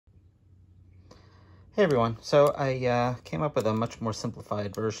Hey everyone, so I came up with a much more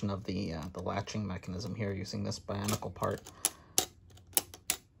simplified version of the latching mechanism here using this bionicle part. So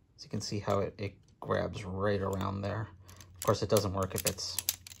you can see how it grabs right around there. Of course it doesn't work if it's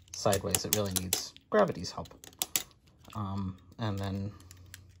sideways, it really needs gravity's help. And then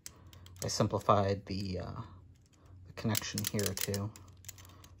I simplified the connection here too,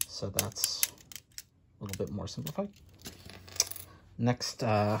 so that's a little bit more simplified. Next,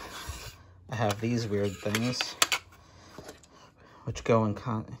 I have these weird things, which go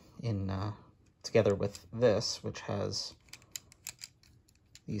in together with this, which has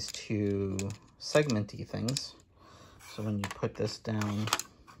these two segmenty things. So when you put this down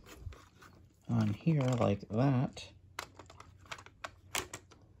on here like that,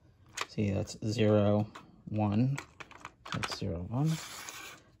 see that's 0, 1. That's 0, 1.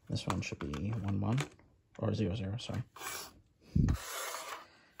 This one should be 1, 1, or 0, 0, sorry.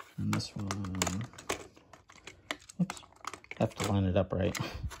 And this one, oops, have to line it up right,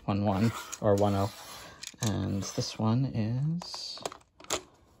 1, 1, or 1, 0. And this one is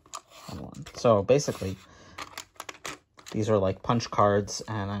 1, 1. So basically, these are like punch cards,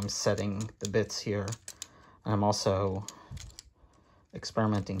 and I'm setting the bits here. And I'm also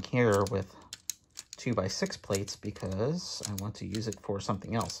experimenting here with 2x6 plates because I want to use it for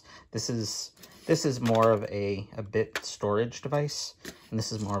something else. This is more of a bit storage device, and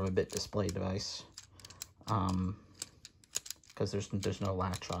this is more of a bit display device, because there's no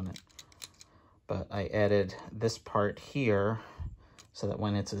latch on it. But I added this part here so that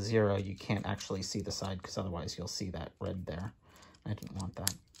when it's a 0, you can't actually see the side, because otherwise you'll see that red there. I didn't want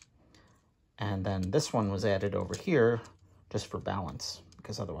that. And then this one was added over here just for balance,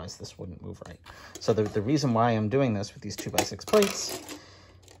 because otherwise this wouldn't move right. So the reason why I'm doing this with these 2x6 plates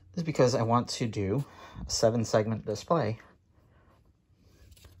is because I want to do a 7-segment display.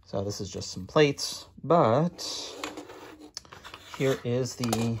 So this is just some plates, but here is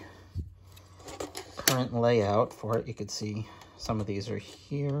the current layout for it. You can see some of these are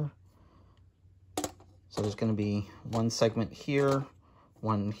here. So there's going to be one segment here,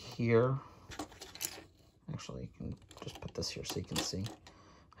 one here. Actually, you can just put this here so you can see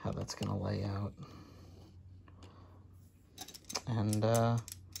how that's going to lay out. And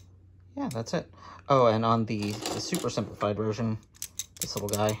yeah, that's it. Oh, and on the super simplified version, this little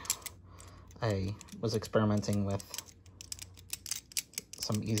guy, I was experimenting with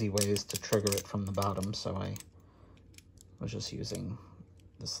some easy ways to trigger it from the bottom, so I was just using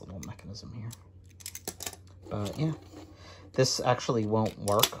this little mechanism here. But yeah, this actually won't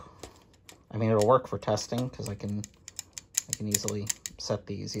work. I mean, it'll work for testing because I can easily set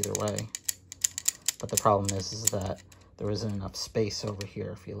these either way. But the problem is that there isn't enough space over here.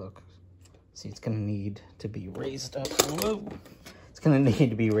 If you look, see, it's going to need to be raised up. Whoa! It's going to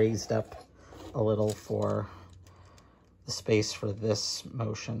need to be raised up a little for the space for this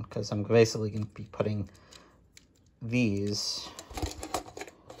motion, because I'm basically going to be putting these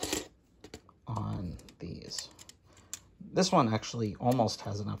on these. This one actually almost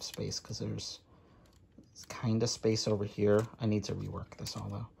has enough space because there's kind of space over here. I need to rework this all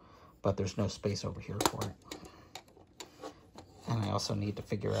though, but there's no space over here for it. And I also need to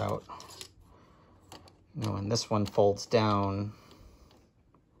figure out, you know, when this one folds down,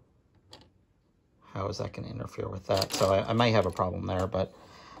 how is that going to interfere with that? So I might have a problem there, but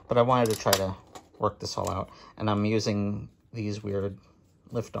I wanted to try to work this all out. And I'm using these weird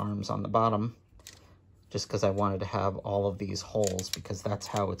lift arms on the bottom just because I wanted to have all of these holes, because that's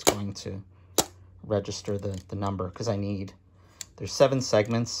how it's going to register the number, because there's 7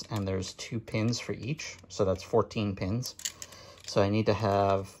 segments and there's 2 pins for each, so that's 14 pins. So I need to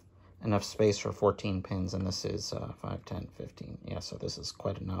have enough space for 14 pins, and this is 5, 10, 15. Yeah, so this is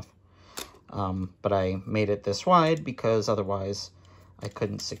quite enough. But I made it this wide because otherwise I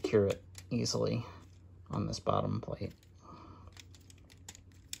couldn't secure it easily on this bottom plate.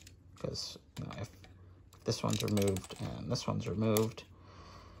 Because you know, if this one's removed and this one's removed,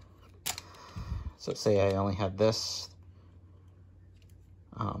 so say I only had this,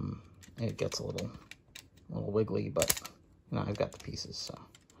 it gets a little wiggly, but you know, I've got the pieces, so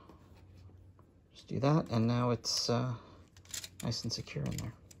just do that, and now it's nice and secure in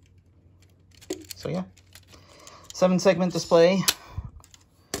there. So yeah, 7-segment display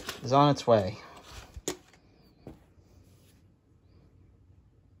is on its way.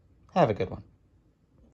 Have a good one.